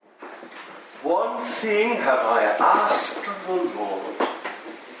One thing have I asked of the Lord,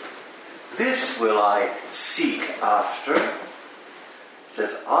 this will I seek after,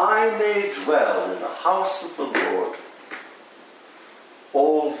 that I may dwell in the house of the Lord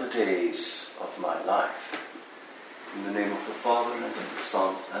all the days of my life. In the name of the Father, and of the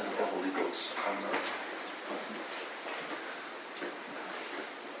Son, and of the Holy Ghost. Amen.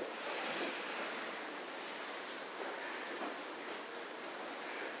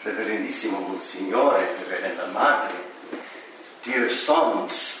 Reverendissimo Monsignore, Reverenda Madre, dear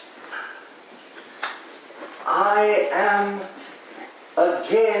sons, I am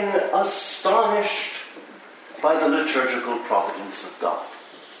again astonished by the liturgical providence of God.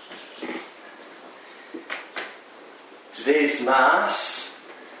 Today's Mass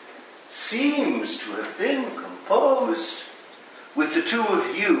seems to have been composed with the two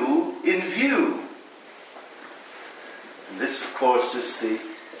of you in view. And this, of course, is the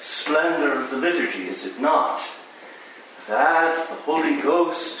splendor of the liturgy, is it not? That the Holy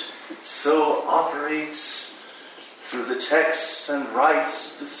Ghost so operates through the texts and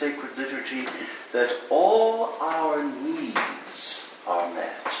rites of the sacred liturgy that all our needs are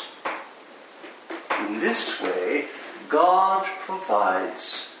met. In this way, God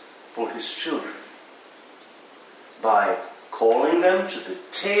provides for his children by calling them to the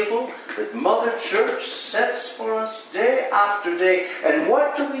table that Mother Church sets for us day after day. And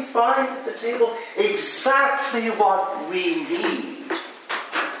what do we find at the table? Exactly what we need.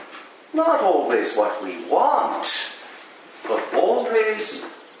 Not always what we want, but always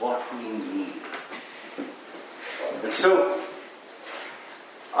what we need. And so,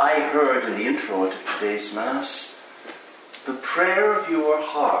 I heard in the introit of today's Mass the prayer of your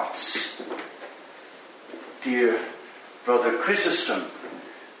hearts, dear Brother Chrysostom,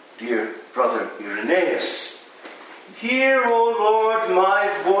 dear Brother Irenaeus. Hear, O Lord,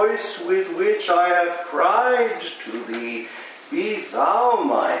 my voice with which I have cried to thee. Be thou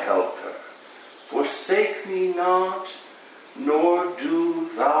my helper. Forsake me not, nor do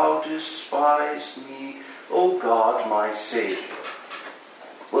thou despise me, O God, my Saviour.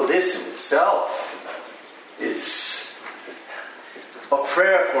 Well, this in itself is a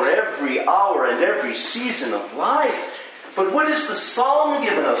prayer for every hour and every season of life. But what is the psalm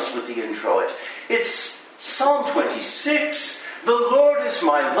given us with the introit? It's Psalm 26. The Lord is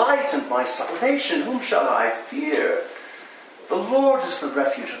my light and my salvation. Whom shall I fear? The Lord is the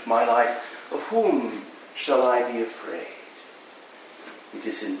refuge of my life. Of whom shall I be afraid? It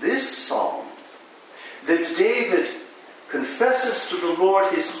is in this psalm that David confesses to the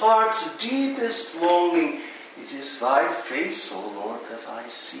Lord his heart's deepest longing. It is thy face, O Lord, that I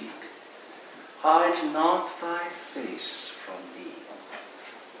seek. Hide not thy face from me.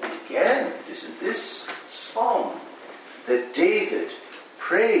 And again, it is in this psalm that David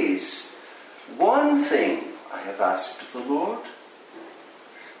prays, one thing I have asked of the Lord.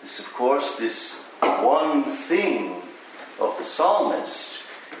 This, of course, this one thing of the psalmist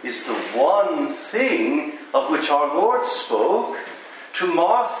is the one thing of which our Lord spoke to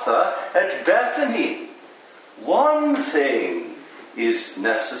Martha at Bethany. One thing is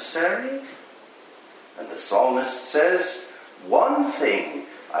necessary. And the psalmist says, one thing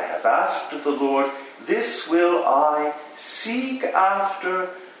I have asked of the Lord, this will I seek after,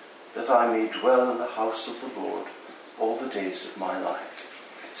 that I may dwell in the house of the Lord all the days of my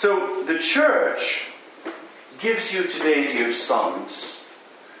life. So the Church gives you today, dear sons,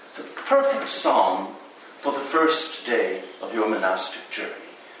 the perfect psalm for the first day of your monastic journey.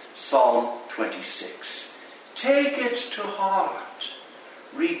 Psalm 26. Take it to heart.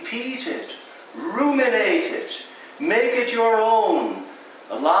 Repeat it. Ruminate it. Make it your own.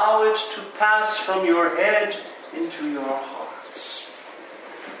 Allow it to pass from your head into your hearts.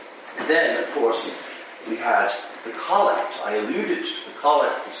 And then, of course, we had the collect. I alluded to the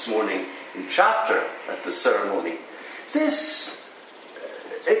collect this morning in chapter at the ceremony. This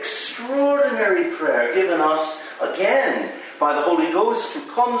extraordinary prayer given us again by the Holy Ghost, who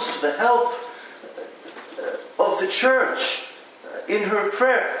comes to the help of the Church in her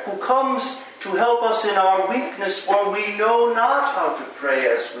prayer, who comes to help us in our weakness, for we know not how to pray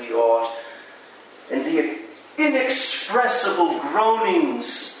as we ought. And the inexpressible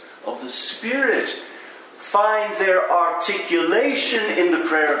groanings of the Spirit find their articulation in the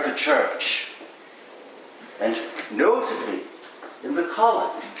prayer of the Church. And notably, in the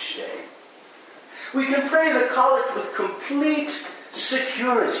collect each day. We can pray the collect with complete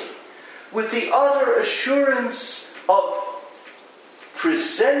security, with the utter assurance of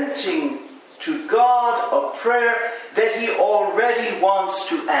presenting to God a prayer that he already wants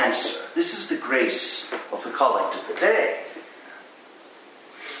to answer. This is the grace of the collect of the day.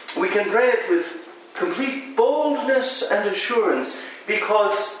 We can pray it with complete boldness and assurance,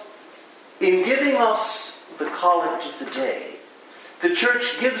 because in giving us the collect of the day, the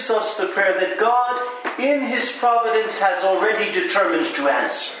Church gives us the prayer that God, in His providence, has already determined to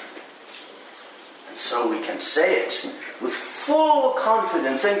answer. And so we can say it with full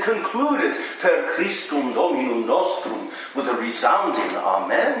confidence and conclude it per Christum Dominum Nostrum with a resounding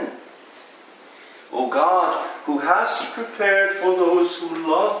Amen. O God, who hast prepared for those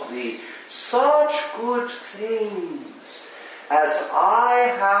who love Thee such good things as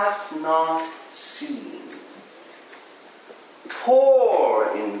eye hath not seen,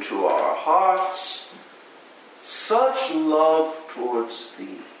 pour into our hearts such love towards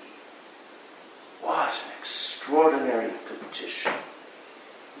Thee. What an extraordinary petition.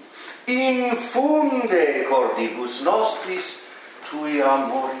 Infunde cordibus nostris tui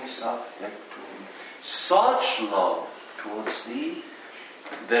amoris affectum. Such love towards Thee,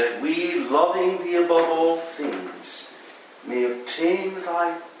 that we, loving Thee above all things, may obtain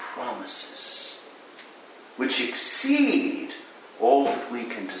Thy promises, which exceed all that we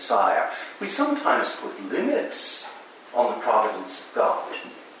can desire. We sometimes put limits on the providence of God,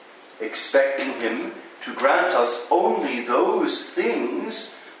 expecting Him to grant us only those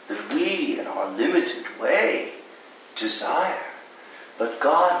things that we, in our limited way, desire. But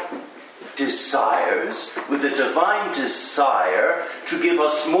God desires, with a divine desire, to give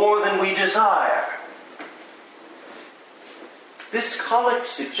us more than we desire. This collect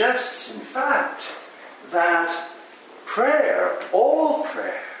suggests, in fact, that prayer, all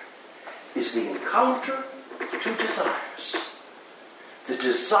prayer, is the encounter of two desires. The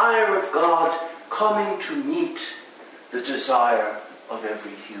desire of God coming to meet the desire of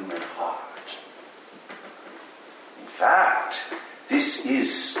every human heart. In fact, this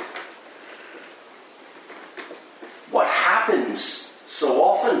is what happens so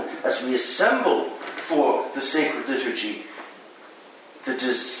often as we assemble for the sacred liturgy. The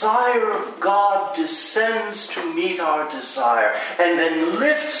desire of God descends to meet our desire and then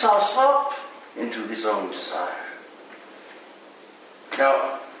lifts us up into His own desire.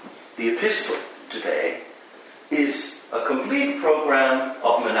 Now, the epistle today is a complete program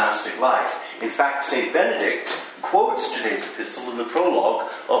of monastic life. In fact, St. Benedict quotes today's epistle in the prologue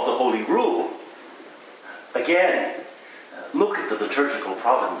of the Holy Rule. Again, look at the liturgical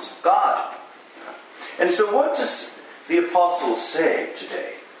providence of God. And so what does the apostle say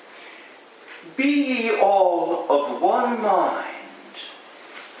today? Be ye all of one mind.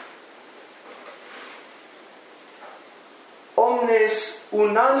 Omnes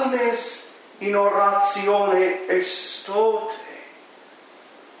unanimes in oratione estote.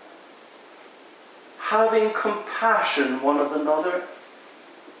 Having compassion one of another,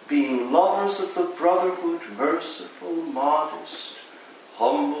 being lovers of the brotherhood, merciful, modest,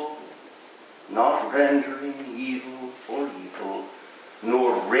 humble, not rendering evil for evil,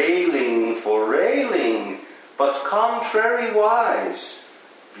 nor railing for railing, but contrariwise,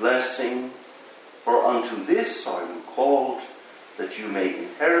 blessing, for unto this are you called, that you may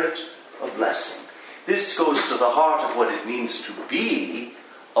inherit a blessing. This goes to the heart of what it means to be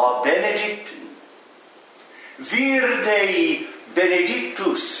a Benedictine. Vir Dei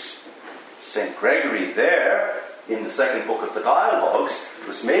Benedictus. St. Gregory there, in the second book of the Dialogues,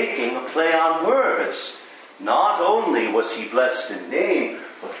 was making a play on words. Not only was he blessed in name,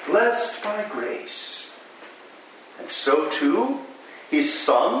 but blessed by grace. And so too, his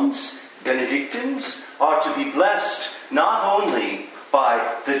sons, Benedictines, are to be blessed not only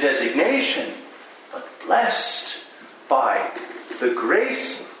by the designation, but blessed by the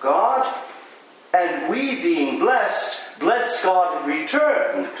grace of God. And we, being blessed, bless God in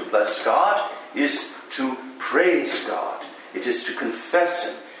return. To bless God is to praise God. It is to confess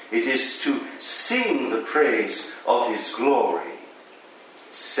Him. It is to sing the praise of His glory.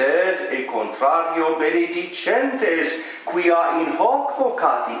 Sed e contrario benedicentes, quia in hoc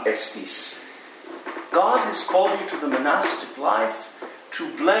vocati estis. God has called you to the monastic life to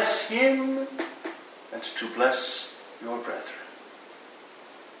bless Him and to bless your brethren.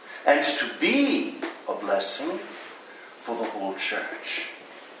 And to be a blessing for the whole church.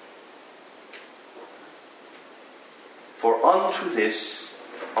 For unto this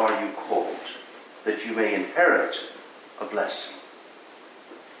are you called, that you may inherit a blessing.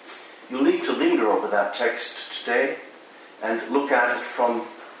 You'll need to linger over that text today and look at it from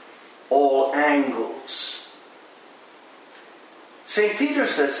all angles. St. Peter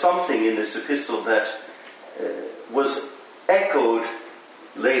says something in this epistle that was echoed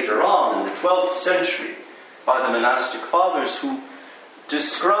later on in the 12th century by the monastic fathers, who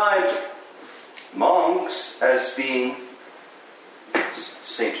described monks as being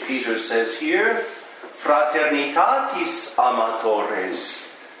St. Peter says here, fraternitatis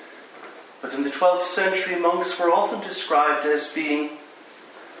amatores. But in the 12th century, monks were often described as being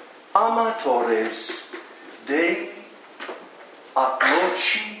amatores Dei ac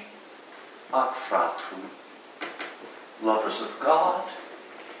loci ac fratrum. Lovers of God,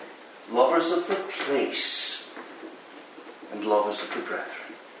 lovers of the place, and lovers of the brethren.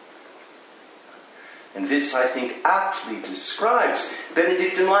 And this, I think, aptly describes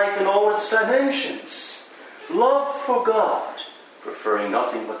Benedictine life in all its dimensions. Love for God, preferring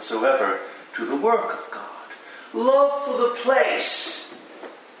nothing whatsoever to the work of God. Love for the place,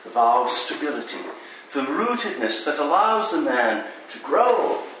 the vow of stability, the rootedness that allows a man to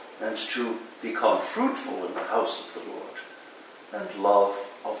grow and to become fruitful in the house of the Lord. And love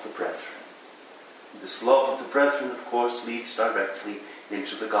of the brethren. This love of the brethren, of course, leads directly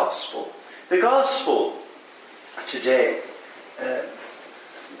into the gospel. The gospel today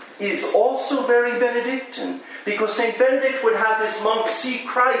is also very Benedictine, because St. Benedict would have his monks see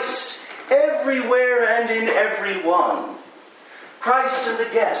Christ everywhere and in everyone. Christ in the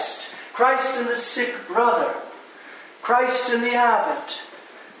guest, Christ in the sick brother, Christ in the abbot,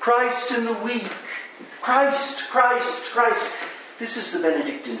 Christ in the weak, Christ, Christ, Christ. This is the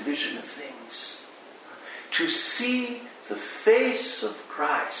Benedictine vision of things. To see the face of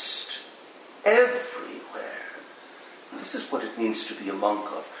Christ everywhere. This is what it means to be a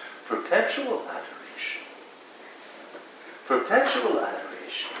monk of perpetual adoration. Perpetual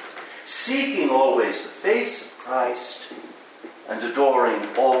adoration. Seeking always the face of Christ and adoring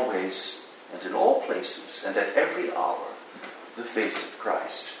always and in all places and at every hour the face of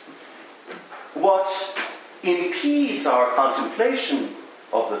Christ. What impedes our contemplation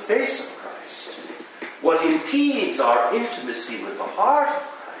of the face of Christ, what impedes our intimacy with the heart of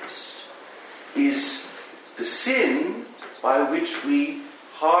Christ, is the sin by which we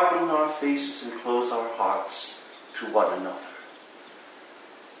harden our faces and close our hearts to one another.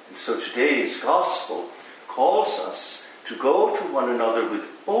 And so today's gospel calls us to go to one another with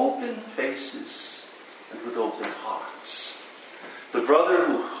open faces and with open hearts. The brother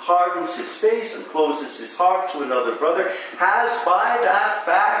who hardens his face and closes his heart to another brother has by that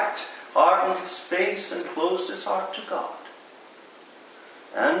fact hardened his face and closed his heart to God.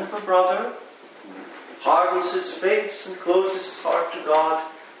 And the brother who hardens his face and closes his heart to God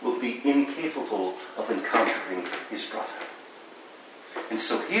will be incapable of encountering his brother. And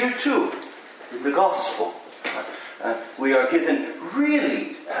so here too, in the gospel, we are given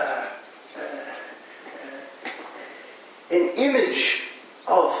really an image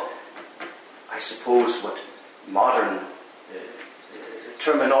of, I suppose, what modern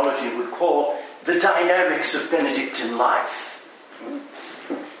terminology would call the dynamics of Benedictine life.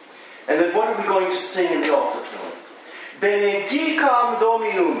 And then what are we going to sing in the offertory? Benedicam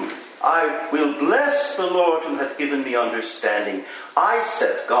Dominum. I will bless the Lord who hath given me understanding. I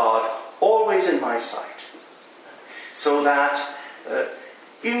set God always in my sight. So that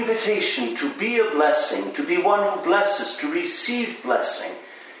invitation to be a blessing, to be one who blesses, to receive blessing,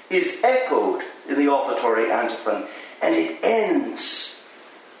 is echoed in the offertory antiphon. And it ends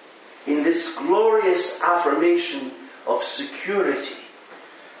in this glorious affirmation of security.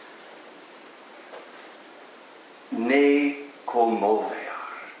 Ne commovear.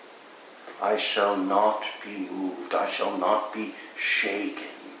 I shall not be moved. I shall not be shaken.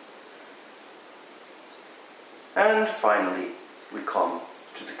 And finally, we come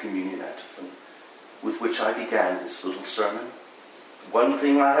to the communion antiphon, with which I began this little sermon. One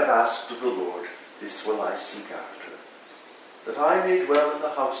thing I have asked of the Lord, this will I seek after, that I may dwell in the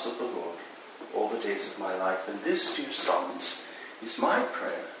house of the Lord all the days of my life. And this, dear sons, is my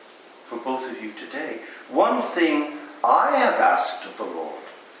prayer for both of you today. One thing I have asked of the Lord,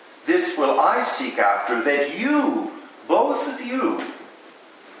 this will I seek after, that you, both of you,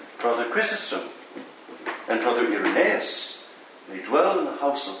 Brother Chrysostom and Brother Irenaeus, may dwell in the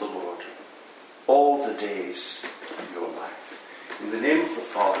house of the Lord all the days of your life. In the name of the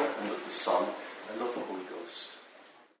Father, and of the Son,